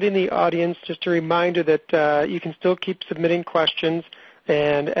tell everybody in the audience, just a reminder that you can still keep submitting questions,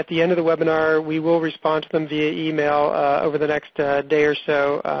 and at the end of the webinar, we will respond to them via email over the next day or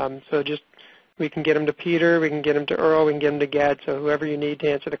so. So just we can get them to Peter, we can get them to Earl, we can get them to Gad, so whoever you need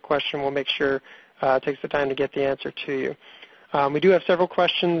to answer the question, we'll make sure takes the time to get the answer to you. We do have several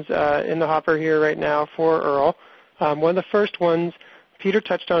questions in the hopper here right now for Earl. One of the first ones, Peter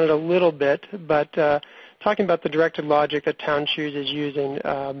touched on it a little bit, but talking about the directed logic that Town Shoes is using,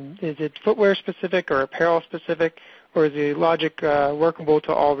 is it footwear specific or apparel specific, or is the logic workable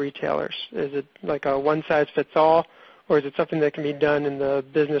to all retailers? Is it like a one-size-fits-all, or is it something that can be done in the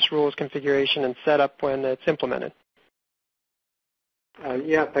business rules configuration and set up when it's implemented?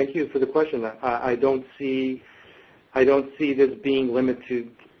 Yeah, thank you for the question. I don't see this being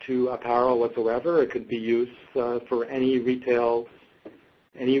limited to apparel whatsoever. It could be used for any retailer.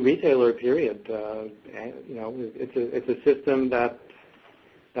 Period. It's a system that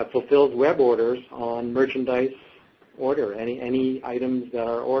fulfills web orders on merchandise order. Any items that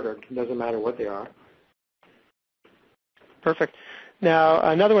are ordered, it doesn't matter what they are. Perfect. Now,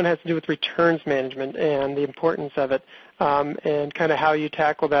 another one has to do with returns management and the importance of it, and kind of how you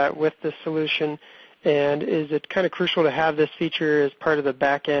tackle that with this solution. And is it kind of crucial to have this feature as part of the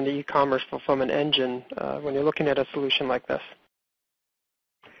back-end e-commerce fulfillment engine when you're looking at a solution like this?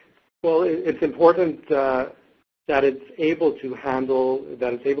 Well, it's important that it's able to handle,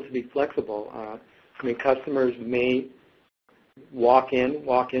 that it's able to be flexible. Customers may walk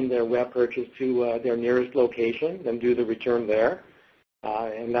in their web purchase to their nearest location and do the return there.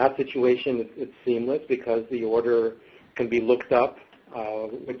 In that situation, it's seamless because the order can be looked up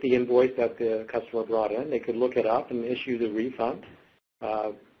with the invoice that the customer brought in. They could look it up and issue the refund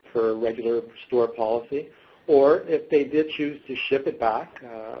per regular store policy. Or if they did choose to ship it back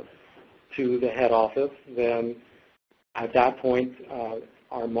to the head office, then at that point,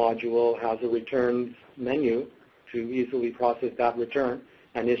 our module has a returns menu to easily process that return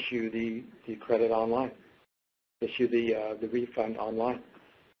and issue the credit online, issue the refund online.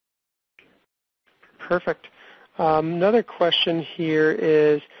 Perfect. Another question here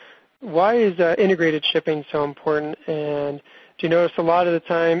is, why is integrated shipping so important? And do you notice a lot of the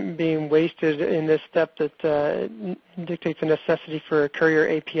time being wasted in this step that dictates a necessity for a courier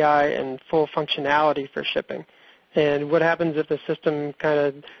API and full functionality for shipping? And what happens if the system kind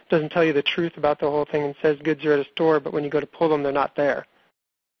of doesn't tell you the truth about the whole thing and says goods are at a store, but when you go to pull them, they're not there?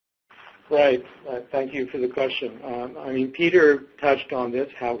 Right. Thank you for the question. Peter touched on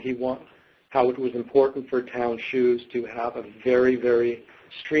this, how it was important for Town Shoes to have a very, very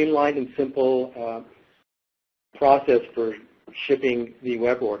streamlined and simple process for shipping the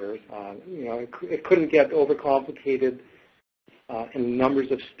web orders. It couldn't get overcomplicated in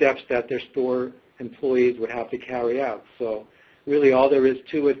numbers of steps that their store employees would have to carry out. So really all there is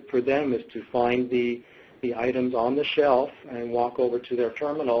to it for them is to find the items on the shelf and walk over to their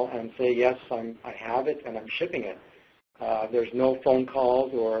terminal and say, yes, I have it and I'm shipping it. There's no phone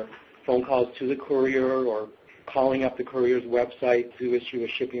calls to the courier or calling up the courier's website to issue a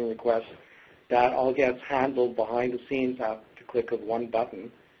shipping request. That all gets handled behind the scenes at the click of one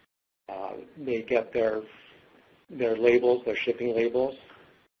button. They get their labels, their shipping labels,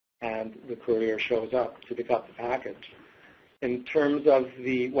 and the courier shows up to pick up the package. In terms of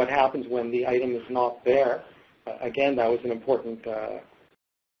what happens when the item is not there, again, that was an important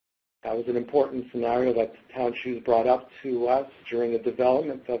scenario that Town Shoes brought up to us during the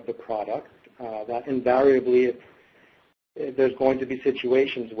development of the product. That invariably, there's going to be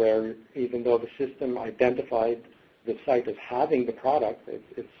situations where even though the system identified the site as having the product,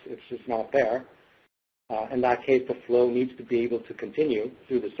 it's just not there. In that case, the flow needs to be able to continue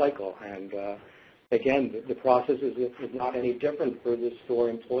through the cycle. And again, the process is not any different for the store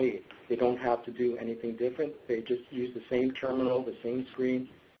employee. They don't have to do anything different. They just use the same terminal, the same screen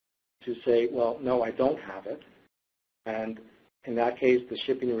to say, well, no, I don't have it. And in that case, the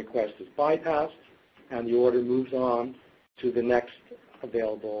shipping request is bypassed, and the order moves on to the next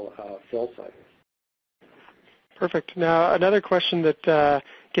available fill site. Perfect. Now, another question that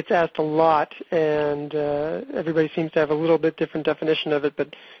gets asked a lot, and everybody seems to have a little bit different definition of it,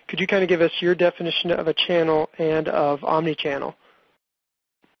 but could you kind of give us your definition of a channel and of omnichannel?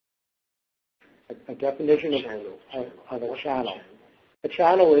 A definition of a channel. A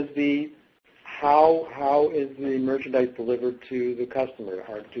channel is how is the merchandise delivered to the customer?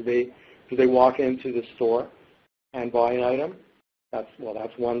 Or do they walk into the store and buy an item? That's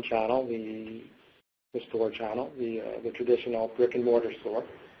one channel, the store channel, the traditional brick and mortar store.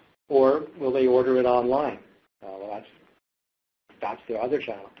 Or will they order it online? That's the other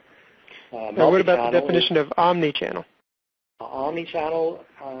channel. Now, what about the definition of omnichannel? Omnichannel,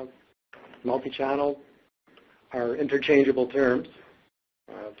 multi-channel are interchangeable terms.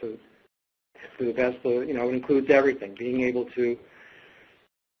 To the best, it includes everything. Being able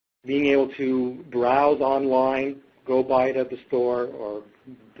to browse online, go buy it at the store, or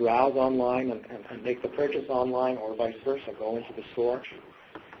browse online and make the purchase online, or vice versa. Go into the store.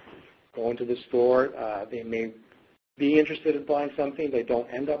 They may be interested in buying something, they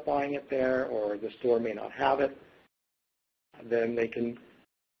don't end up buying it there, or the store may not have it, then they can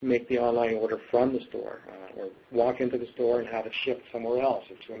make the online order from the store or walk into the store and have it shipped somewhere else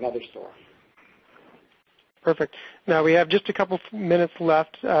or to another store. Perfect. Now we have just a couple minutes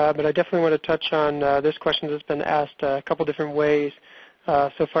left, but I definitely want to touch on this question that's been asked a couple different ways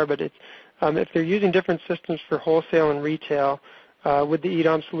so far. But it's if they're using different systems for wholesale and retail, would the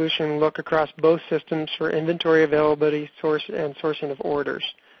EDOM solution look across both systems for inventory availability, sourcing of orders?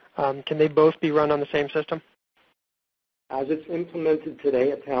 Can they both be run on the same system? As it's implemented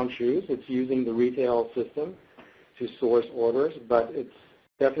today at Town Shoes, it's using the retail system to source orders, but it's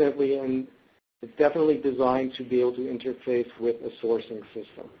definitely designed to be able to interface with a sourcing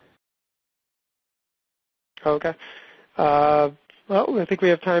system. Okay. Well, I think we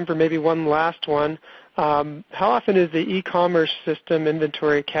have time for maybe one last one. How often is the e-commerce system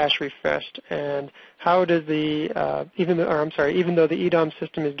inventory cache refreshed, and how does even though the EDOM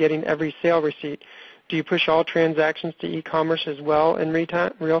system is getting every sale receipt, do you push all transactions to e-commerce as well in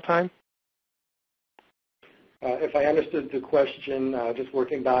real time? If I understood the question, just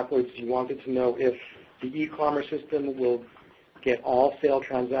working backwards, you wanted to know if the e-commerce system will get all sale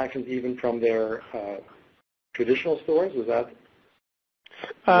transactions even from their traditional stores? Was that?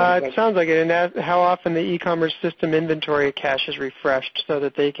 It sounds like it. And how often the e-commerce system inventory cache is refreshed so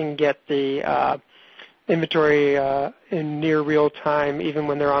that they can get the inventory in near real time, even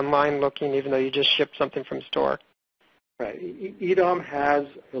when they're online looking, even though you just shipped something from store. Right. EDOM has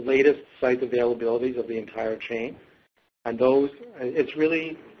the latest site availabilities of the entire chain, and it's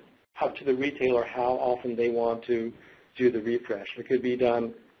really up to the retailer how often they want to do the refresh. It could be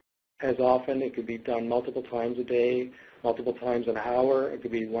done as often. It could be done multiple times a day, multiple times an hour. It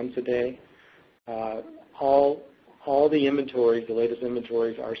could be once a day. All the inventories, the latest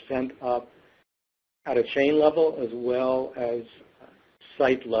inventories, are sent up at a chain level as well as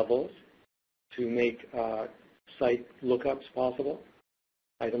site levels to make site lookups possible,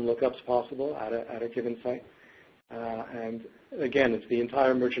 item lookups possible at a given site. And again, it's the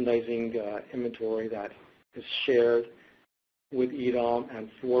entire merchandising inventory that is shared with EDOM and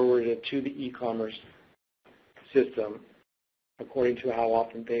forwarded to the e-commerce system according to how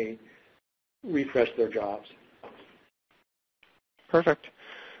often they refresh their jobs. Perfect.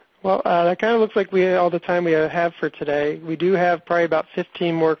 Well, that kind of looks like all the time we have for today. We do have probably about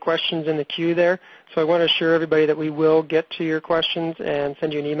 15 more questions in the queue there, so I want to assure everybody that we will get to your questions and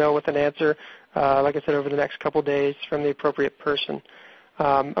send you an email with an answer, like I said, over the next couple days from the appropriate person.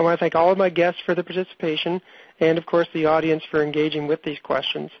 I want to thank all of my guests for their participation and, of course, the audience for engaging with these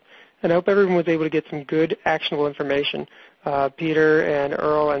questions. And I hope everyone was able to get some good, actionable information. Peter and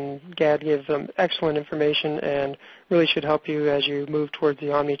Earl and Gad gave them excellent information and really should help you as you move towards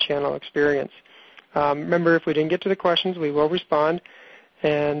the omni-channel experience. Remember, if we didn't get to the questions, we will respond.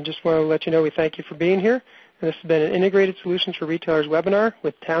 And just want to let you know we thank you for being here. And this has been an Integrated Solutions for Retailers webinar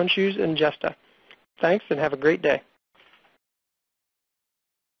with Town Shoes and Jesta. Thanks, and have a great day.